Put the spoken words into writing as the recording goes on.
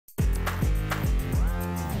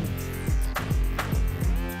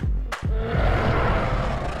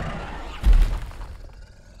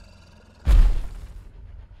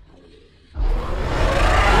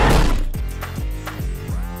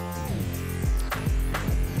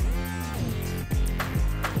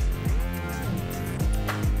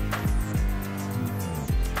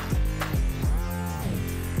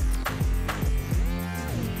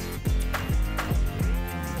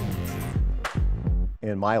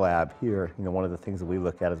In my lab here, one of the things that we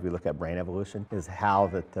look at as we look at brain evolution is how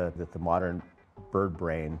the modern bird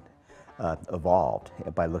brain evolved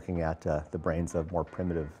by looking at the brains of more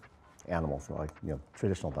primitive animals like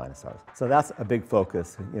traditional dinosaurs. So that's a big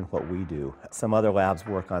focus in what we do. Some other labs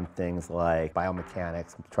work on things like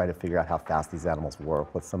biomechanics, try to figure out how fast these animals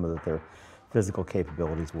work, what some of their physical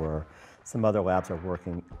capabilities were. Some other labs are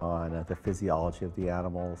working on the physiology of the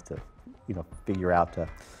animals to figure out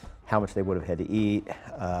how much they would have had to eat,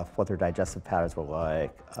 what their digestive patterns were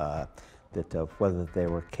like, whether they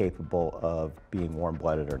were capable of being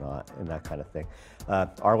warm-blooded or not, and that kind of thing.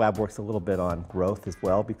 Our lab works a little bit on growth as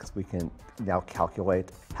well, because we can now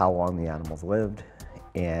calculate how long the animals lived,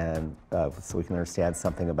 and so we can understand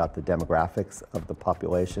something about the demographics of the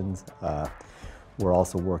populations. We're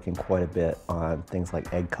also working quite a bit on things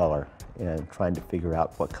like egg color and trying to figure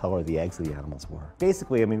out what color the eggs of the animals were.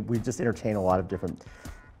 Basically, we just entertain a lot of different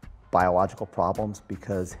biological problems,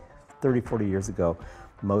 because 30, 40 years ago,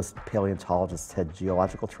 most paleontologists had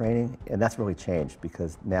geological training, and that's really changed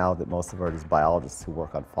because now that most of it is biologists who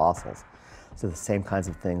work on fossils. So the same kinds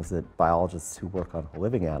of things that biologists who work on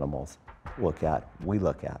living animals look at, we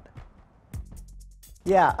look at.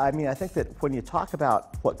 Yeah, I think that when you talk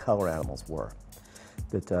about what color animals were,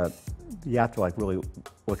 that you have to really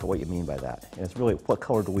look at what you mean by that. And it's really, what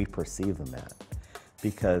color do we perceive them at?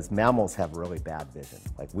 Because mammals have really bad vision.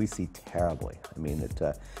 We see terribly.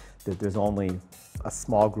 That there's only a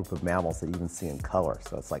small group of mammals that even see in color.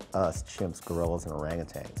 So it's like us, chimps, gorillas, and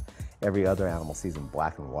orangutans. Every other animal sees in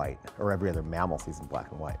black and white, or every other mammal sees in black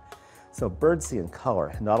and white. So birds see in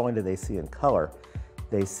color. Not only do they see in color,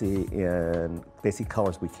 they see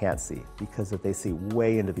colors we can't see, because they see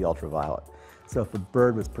way into the ultraviolet. So if a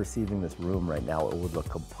bird was perceiving this room right now, it would look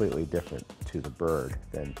completely different to the bird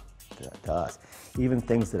than to us. Even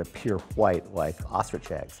things that appear white, like ostrich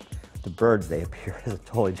eggs, to birds they appear as a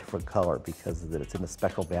totally different color because it's in the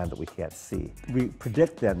spectral band that we can't see. We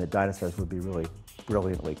predict then that dinosaurs would be really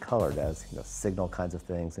brilliantly colored as signal kinds of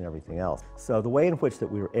things and everything else. So the way in which that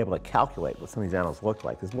we were able to calculate what some of these animals looked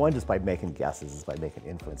like is, one, just by making guesses, is by making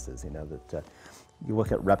inferences. You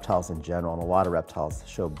look at reptiles in general, and a lot of reptiles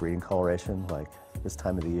show breeding coloration, like this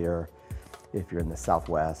time of the year. If you're in the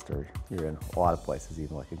Southwest, or you're in a lot of places,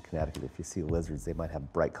 even like in Connecticut, if you see lizards, they might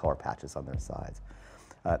have bright color patches on their sides.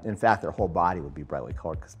 In fact, their whole body would be brightly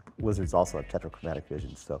colored, because lizards also have tetrachromatic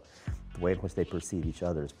vision, so the way in which they perceive each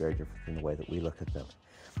other is very different than the way that we look at them.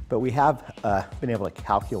 But we have been able to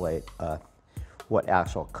calculate what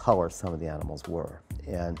actual color some of the animals were.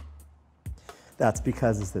 And that's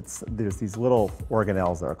because there's these little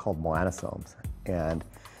organelles that are called melanosomes, and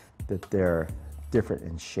that they're different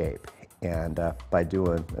in shape. And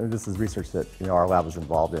this is research that our lab was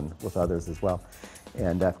involved in with others as well,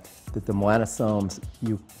 and that the melanosomes,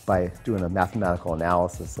 by doing a mathematical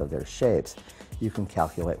analysis of their shapes, you can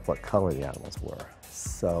calculate what color the animals were.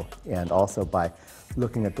 So, and also by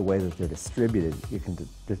looking at the way that they're distributed, you can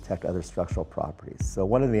detect other structural properties. So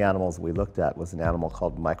one of the animals we looked at was an animal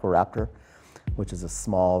called Microraptor, which is a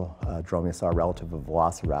small dromaeosaur relative of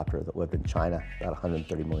Velociraptor that lived in China about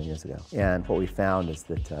 130 million years ago. And what we found is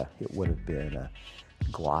that it would have been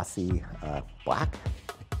glossy black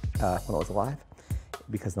when it was alive,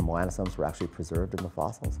 because the melanosomes were actually preserved in the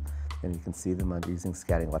fossils. And you can see them using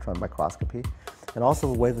scanning electron microscopy. And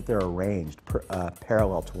also the way that they're arranged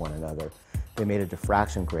parallel to one another. They made a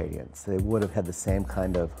diffraction gradient, so they would have had the same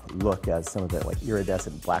kind of look as some of the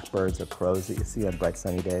iridescent blackbirds or crows that you see on bright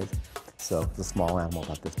sunny days. So it's a small animal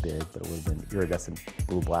about this big, but it would have been iridescent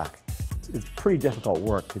blue-black. It's pretty difficult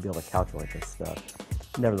work to be able to calculate this stuff.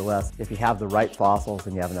 Nevertheless, if you have the right fossils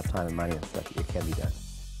and you have enough time and money and stuff, it can be done.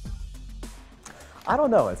 I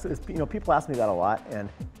don't know. People ask me that a lot, and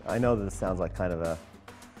I know that this sounds like kind of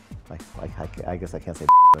I guess I can't say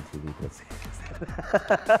on TV,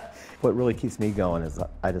 but what really keeps me going is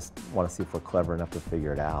I just want to see if we're clever enough to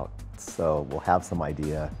figure it out. So we'll have some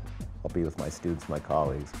idea. I'll be with my students, my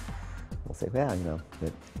colleagues. We'll say, yeah,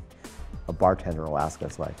 a bartender will ask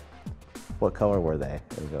us, what color were they?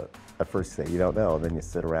 And you go, at first you say, you don't know, and then you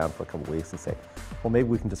sit around for a couple of weeks and say, well, maybe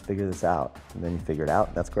we can just figure this out. And then you figure it out,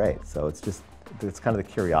 and that's great. So it's kind of the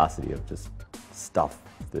curiosity of just stuff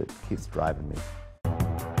that keeps driving me.